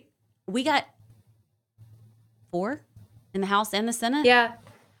leader. We got 4 in the House and the Senate. yeah,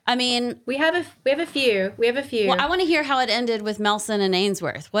 I mean, we have a few. well, I want to hear how it ended with Melson and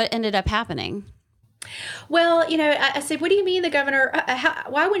Ainsworth. What ended up happening? Well, I said, what do you mean the governor,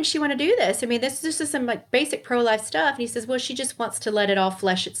 why wouldn't she want to do this? I mean, this is just some like basic pro-life stuff. And he says, well, she just wants to let it all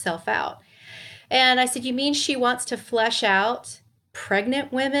flesh itself out. And I said, you mean she wants to flesh out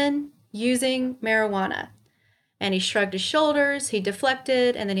pregnant women using marijuana? And he shrugged his shoulders, he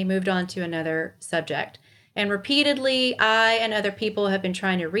deflected, and then he moved on to another subject. And repeatedly, I and other people have been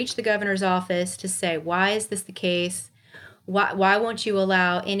trying to reach the governor's office to say, why is this the case? Why won't you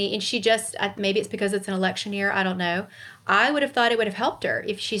allow any? And she just, maybe it's because it's an election year, I don't know. I would have thought it would have helped her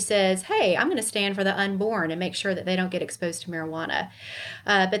if she says, hey, I'm going to stand for the unborn and make sure that they don't get exposed to marijuana.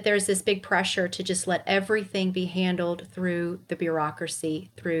 But there's this big pressure to just let everything be handled through the bureaucracy,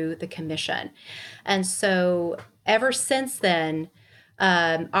 through the commission. And so ever since then,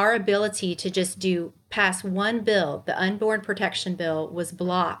 our ability to just do pass one bill, the Unborn Protection Bill, was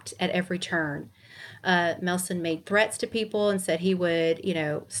blocked at every turn. Melson made threats to people and said he would,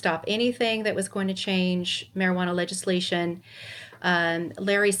 stop anything that was going to change marijuana legislation.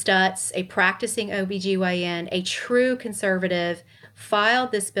 Larry Stutz, a practicing OBGYN, a true conservative,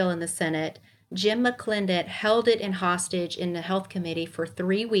 filed this bill in the Senate. Jim McClendon held it in hostage in the Health Committee for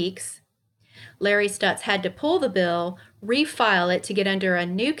 3 weeks. Larry Stutz had to pull the bill, refile it to get under a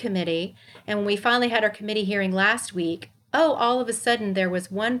new committee. And when we finally had our committee hearing last week, all of a sudden there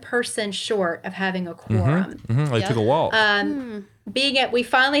was one person short of having a quorum. They took a walk. We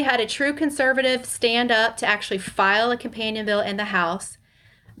finally had a true conservative stand up to actually file a companion bill in the House,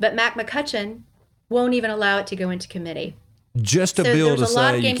 but Mac McCutcheon won't even allow it to go into committee. Just a bill to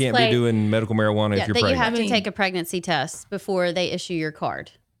say you can't be doing medical marijuana if you're that pregnant. You have to take a pregnancy test before they issue your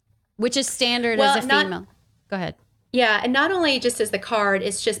card, which is standard as a female. Go ahead. Yeah, and not only just as the card,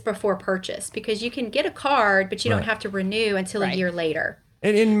 it's just before purchase, because you can get a card, but you don't have to renew until a year later.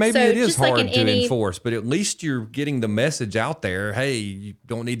 And maybe it is hard to enforce, but at least you're getting the message out there. Hey, you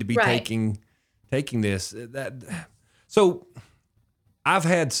don't need to be taking this. So I've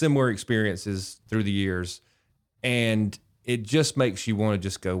had similar experiences through the years, and it just makes you want to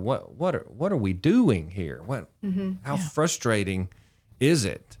just go, what are we doing here? How frustrating is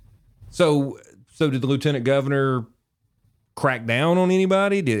it? So did the lieutenant governor crack down on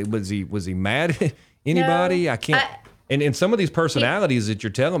anybody? Was he mad at anybody? No, I can't. And some of these personalities that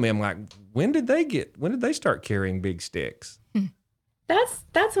you're telling me, I'm like, when did they start carrying big sticks?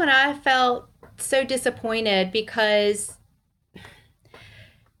 That's when I felt so disappointed, because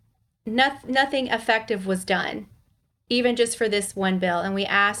nothing effective was done, even just for this one bill. And we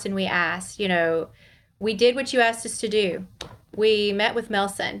asked, we did what you asked us to do. We met with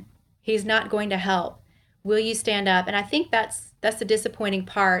Melson. He's not going to help. Will you stand up? And I think that's the disappointing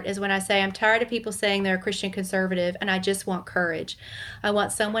part, is when I say I'm tired of people saying they're a Christian conservative, and I just want courage. I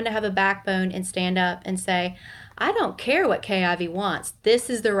want someone to have a backbone and stand up and say, I don't care what KIV wants. This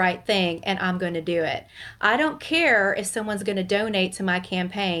is the right thing, and I'm going to do it. I don't care if someone's going to donate to my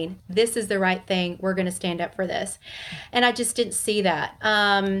campaign. This is the right thing. We're going to stand up for this. And I just didn't see that.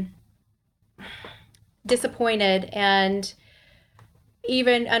 Disappointed, and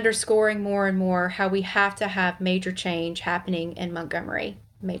even underscoring more and more how we have to have major change happening in Montgomery,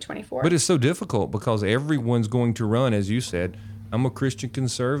 May 24th. But it's so difficult because everyone's going to run, as you said. I'm a Christian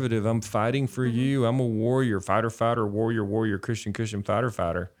conservative. I'm fighting for you. I'm a warrior, fighter, warrior, Christian,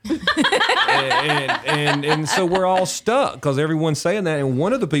 fighter. and so we're all stuck because everyone's saying that. And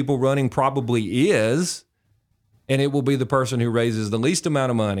one of the people running probably is, and it will be the person who raises the least amount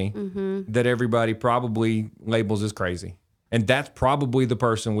of money that everybody probably labels as crazy. And that's probably the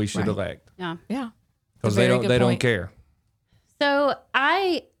person we should elect. Yeah. Because they don't care. So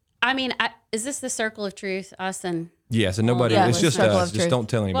is this the circle of truth? Us and yes, and nobody. It's just us. Just don't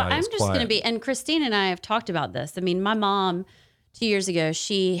tell anybody. Well, I'm just going to be. And Christine and I have talked about this. I mean, my mom, 2 years ago,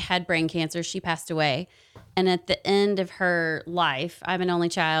 she had brain cancer. She passed away, and at the end of her life, I'm an only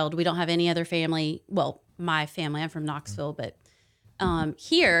child. We don't have any other family. Well, my family. I'm from Knoxville, but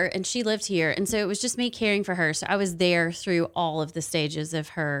here, and she lived here, and so it was just me caring for her. So I was there through all of the stages of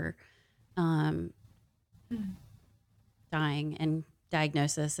her dying and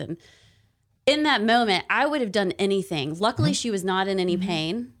diagnosis. And in that moment, I would have done anything. Luckily, she was not in any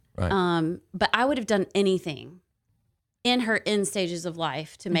pain, Right. But I would have done anything in her end stages of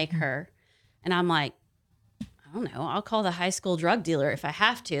life to make her. And I'm like, I don't know, I'll call the high school drug dealer if I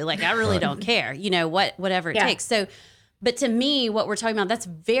have to. Like, I really don't care, whatever it takes. So, but to me, what we're talking about, that's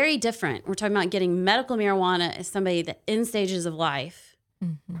very different. We're talking about getting medical marijuana as somebody that in stages of life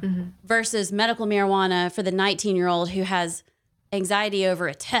versus medical marijuana for the 19-year-old who has anxiety over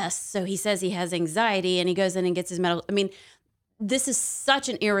a test. So he says he has anxiety and he goes in and gets his medical. I mean, this is such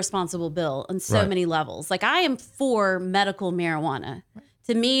an irresponsible bill on so many levels. Like, I am for medical marijuana.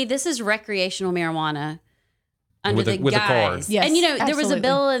 To me, this is recreational marijuana under the with guise. a card. Yes, And, there was a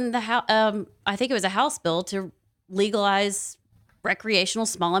bill in the House, I think it was a House bill to legalize recreational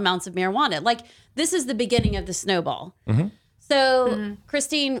small amounts of marijuana. Like, this is the beginning of the snowball. So,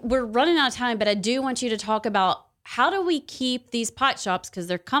 Christine, we're running out of time, but I do want you to talk about how do we keep these pot shops, because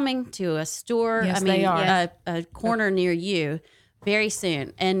they're coming to a store, Yes, they are. a corner near you very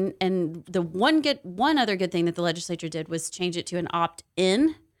soon. And the one other good thing that the legislature did was change it to an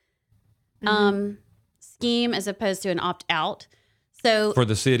opt-in scheme as opposed to an opt-out. So For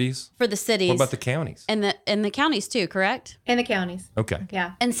the cities? For the cities. What about the counties? And the counties too, correct? In the counties. Okay.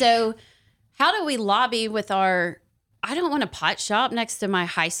 Yeah. And so how do we lobby with I don't want a pot shop next to my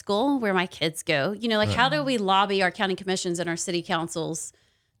high school where my kids go. How do we lobby our county commissions and our city councils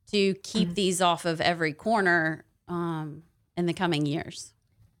to keep these off of every corner in the coming years?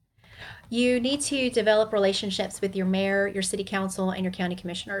 You need to develop relationships with your mayor, your city council, and your county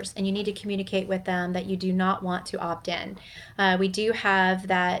commissioners, and you need to communicate with them that you do not want to opt in. We do have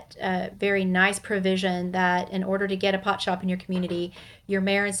that very nice provision that in order to get a pot shop in your community, your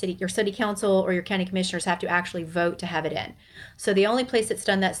mayor and your city council or your county commissioners have to actually vote to have it in. So the only place that's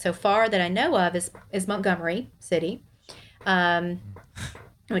done that so far that I know of is Montgomery City.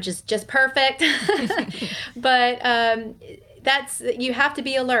 Which is just perfect. But you have to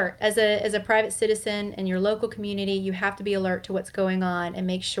be alert as a private citizen in your local community. You have to be alert to what's going on and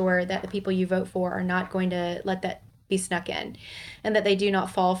make sure that the people you vote for are not going to let that be snuck in, and that they do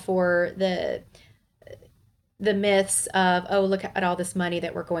not fall for the myths of, oh, look at all this money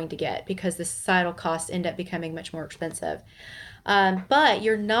that we're going to get, because the societal costs end up becoming much more expensive. But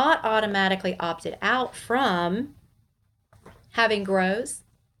you're not automatically opted out from having grows,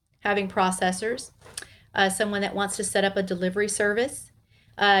 having processors, someone that wants to set up a delivery service.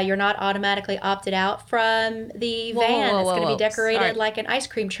 You're not automatically opted out from the van that's going to be decorated like an ice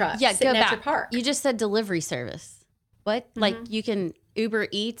cream truck sitting at your park. You just said delivery service. What? Mm-hmm. Like you can Uber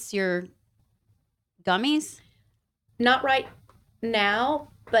Eats your gummies? Not right now,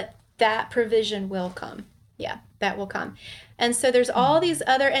 but that provision will come. Yeah, that will come. And so there's all these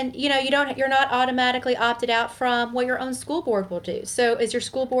other, and you're not automatically opted out from what your own school board will do. So is your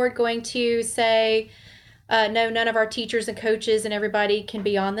school board going to say, no, none of our teachers and coaches and everybody can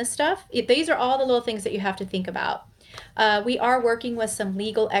be on this stuff? These are all the little things that you have to think about. We are working with some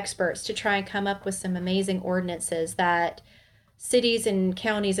legal experts to try and come up with some amazing ordinances that cities and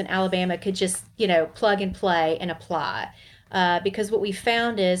counties in Alabama could just, plug and play and apply. Because what we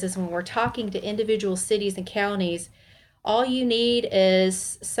found is when we're talking to individual cities and counties, all you need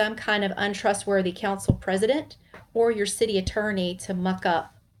is some kind of untrustworthy council president or your city attorney to muck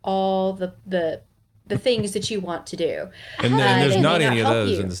up all the things that you want to do. And there's not any of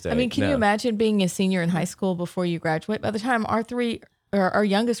those in the state. I mean, can you imagine being a senior in high school before you graduate? By the time our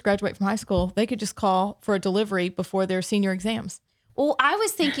youngest graduate from high school, they could just call for a delivery before their senior exams. Well, I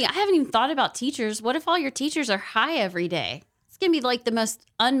was thinking, I haven't even thought about teachers. What if all your teachers are high every day? It's going to be like the most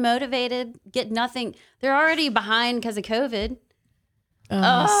unmotivated, get nothing. They're already behind because of COVID.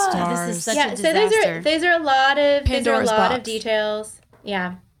 Stars. This is such a disaster. So these are a lot of details.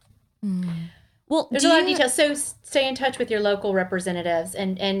 Yeah. Well, there's a lot of details. So stay in touch with your local representatives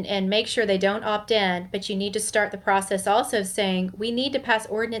and make sure they don't opt in, but you need to start the process also saying we need to pass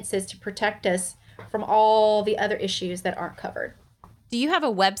ordinances to protect us from all the other issues that aren't covered. Do you have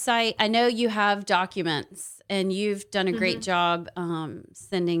a website? I know you have documents, and you've done a great job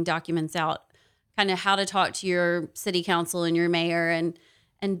sending documents out, kind of how to talk to your city council and your mayor and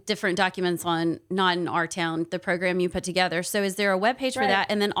different documents on Not in Our Town, the program you put together. So is there a webpage for that?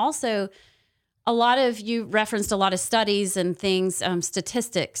 And then also, you referenced a lot of studies and things,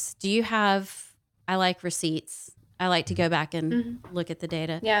 statistics. Do you have, I like receipts. I like to go back and look at the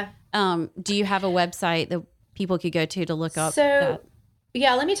data. Yeah. Do you have a website that people could go to look up that?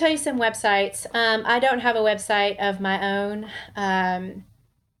 Yeah, let me tell you some websites. I don't have a website of my own.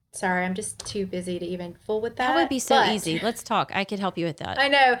 Sorry, I'm just too busy to even fool with that. That would be so easy. Let's talk. I could help you with that. I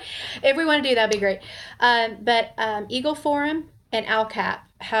know. If we want to do that, would be great. But Eagle Forum and ALCAP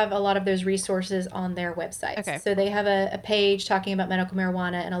have a lot of those resources on their websites. Okay. So they have a page talking about medical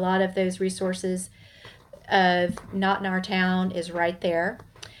marijuana, and a lot of those resources of Not in Our Town is right there.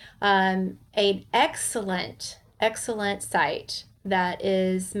 An excellent site that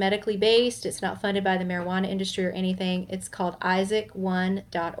is medically based. It's not funded by the marijuana industry or anything. It's called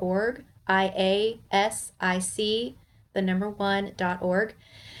IASIC1.org, IASIC, the number 1.org.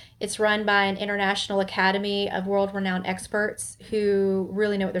 It's run by an international academy of world-renowned experts who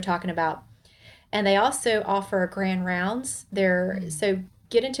really know what they're talking about. And they also offer grand rounds. So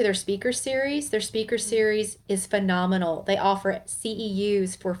get into their speaker series. Their speaker series is phenomenal. They offer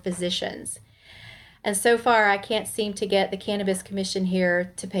CEUs for physicians. And so far, I can't seem to get the Cannabis Commission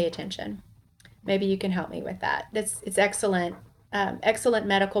here to pay attention. Maybe you can help me with that. It's excellent. Excellent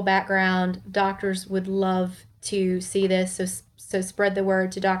medical background. Doctors would love to see this. So spread the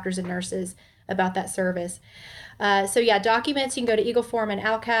word to doctors and nurses about that service. Documents, you can go to Eagle Forum and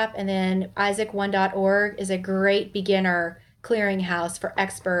ALCAP, and then IASIC1.org is a great beginner clearinghouse for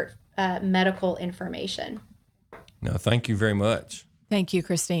expert medical information. No, thank you very much. Thank you,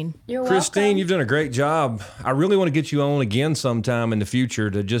 Christine. You're Christine, welcome. you've done a great job. I really want to get you on again sometime in the future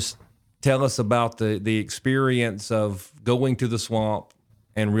to just tell us about the experience of going to the swamp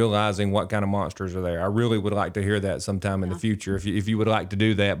and realizing what kind of monsters are there. I really would like to hear that sometime in the future if you would like to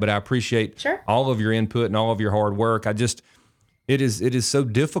do that. But I appreciate all of your input and all of your hard work. It is so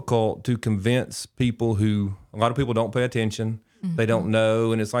difficult to convince people who, a lot of people don't pay attention. They don't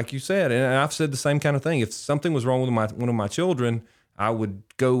know. And it's like you said, and I've said the same kind of thing. If something was wrong with one of my children, I would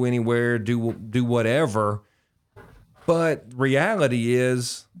go anywhere, do whatever. But reality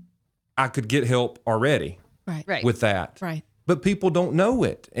is I could get help already Right. with that. Right. But people don't know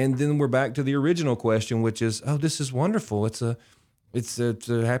it. And then we're back to the original question, which is, oh, this is wonderful. It's a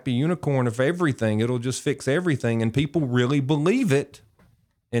happy unicorn of everything. It'll just fix everything. And people really believe it.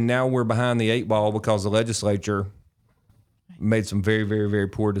 And now we're behind the 8 ball because the legislature made some very, very, very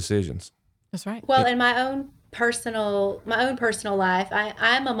poor decisions. That's right. Well, in my own personal life,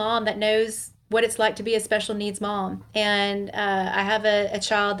 I'm a mom that knows what it's like to be a special needs mom. And I have a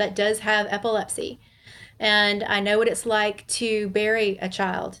child that does have epilepsy. And I know what it's like to bury a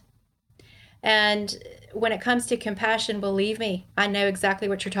child. And when it comes to compassion, believe me, I know exactly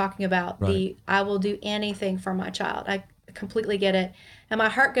what you're talking about. Right. I will do anything for my child. I completely get it. And my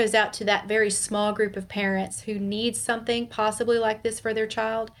heart goes out to that very small group of parents who need something possibly like this for their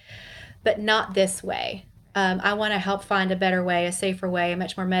child, but not this way. I want to help find a better way, a safer way, a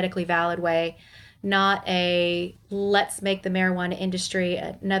much more medically valid way, not a let's make the marijuana industry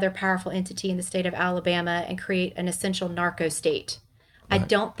another powerful entity in the state of Alabama and create an essential narco state. Right. I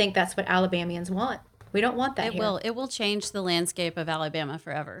don't think that's what Alabamians want. We don't want that It here. will. It will change the landscape of Alabama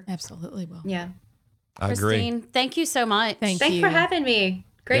forever. Absolutely will. Yeah. I Christine, agree. thank you so much. Thanks Thanks for having me.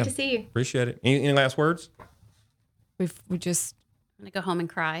 Great to see you. Appreciate it. Any last words? We just, I'm going to go home and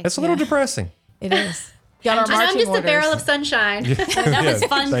cry. It's a little depressing. it is. Got our I'm marching just orders. a barrel of sunshine. That was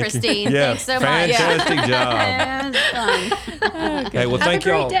fun, Thank you. Christine. Yeah, Thanks so much. fantastic job. It was fun. Hey, well, Have a thank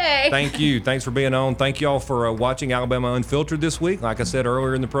great y'all. day. Thank you. Thanks for being on. Thank y'all for watching Alabama Unfiltered this week. Like I said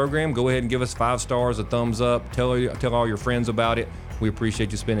earlier in the program, go ahead and give us 5 stars, a thumbs up. Tell all your friends about it. We appreciate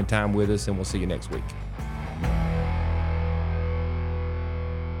you spending time with us, and we'll see you next week.